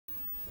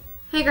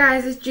Hey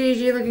guys, it's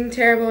Gigi looking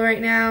terrible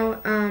right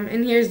now,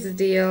 and here's the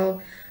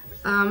deal.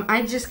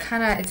 I just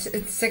it's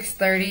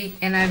 6:30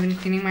 and I've been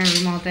cleaning my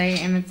room all day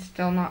and it's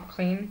still not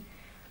clean.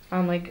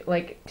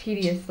 Like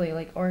tediously,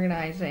 like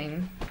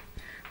organizing,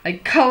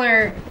 like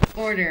color,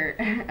 order,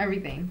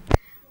 everything.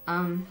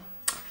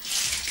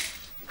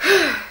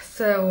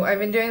 So I've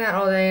been doing that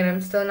all day and I'm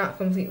still not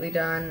completely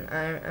done.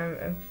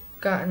 I've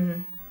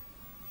gotten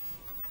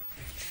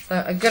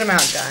a good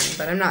amount done,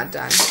 but I'm not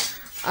done.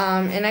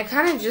 And I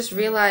kind of just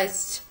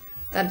realized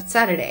that it's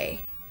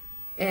Saturday,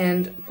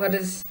 and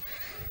there's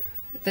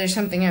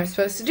something I'm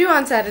supposed to do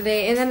on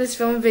Saturday, and that is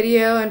film a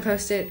video and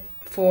post it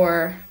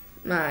for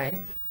my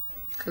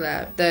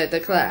collab,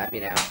 the collab, you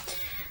know.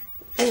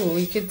 Oh,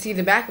 you can see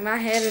the back of my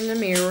head in the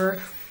mirror.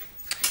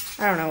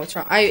 I don't know what's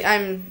wrong.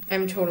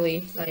 I'm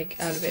totally like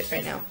out of it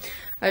right now.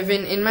 I've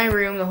been in my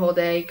room the whole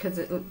day because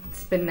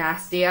it's been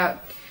nasty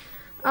out.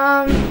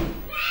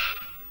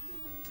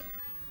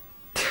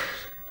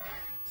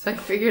 So I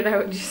figured I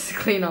would just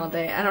clean all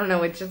day. I don't know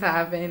what just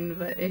happened,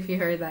 but if you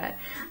heard that,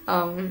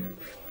 my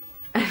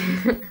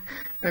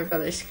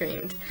brother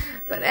screamed.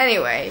 But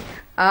anyway,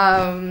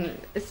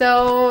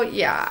 so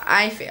yeah,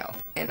 I fail,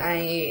 and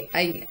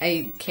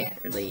I can't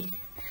really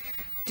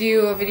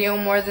do a video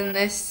more than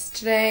this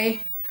today.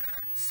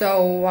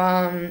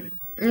 So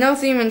no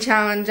theme and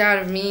challenge out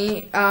of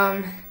me.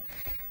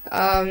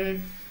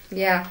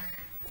 Yeah,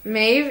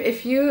 Maeve,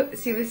 if you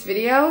see this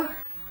video,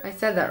 I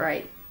said that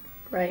right?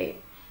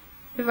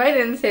 If I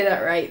didn't say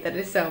that right, that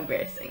is so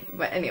embarrassing.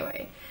 But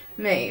anyway,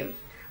 Maeve,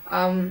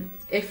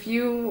 if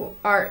you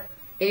are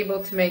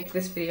able to make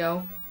this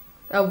video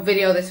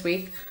this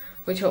week,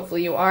 which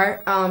hopefully you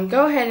are,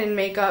 go ahead and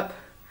make up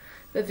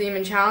the theme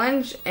and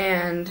challenge,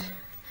 and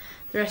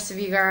the rest of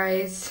you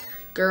guys,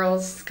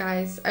 girls,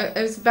 guys,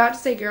 I was about to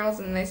say girls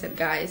and then I said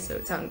guys, so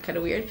it sounded kind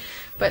of weird,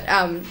 but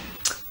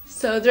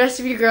so the rest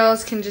of you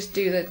girls can just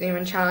do the theme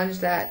and challenge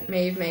that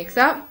Maeve makes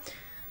up.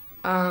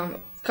 God,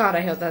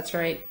 I hope that's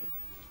right.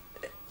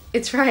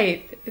 It's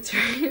right.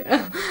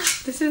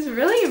 This is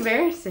really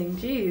embarrassing.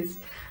 Jeez.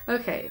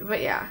 Okay,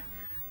 but yeah.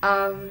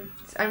 I'm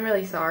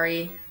really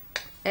sorry.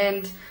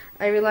 And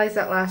I realized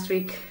that last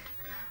week,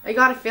 I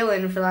got a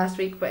fill-in for last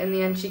week, but in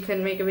the end she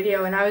couldn't make a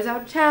video and I was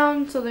out of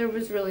town, so there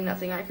was really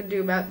nothing I could do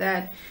about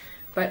that.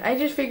 But I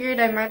just figured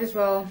I might as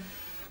well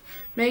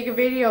make a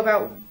video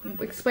about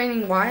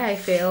explaining why I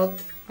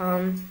failed,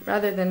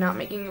 rather than not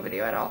making a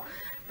video at all.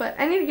 But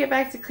I need to get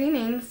back to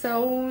cleaning,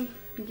 so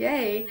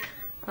yay.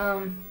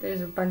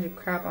 There's a bunch of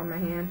crap on my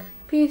hand.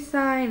 Peace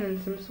sign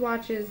and some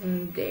swatches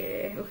and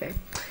day. Okay.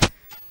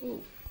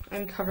 Ooh,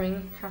 I'm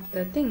covering half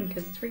the thing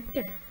because it's right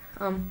there.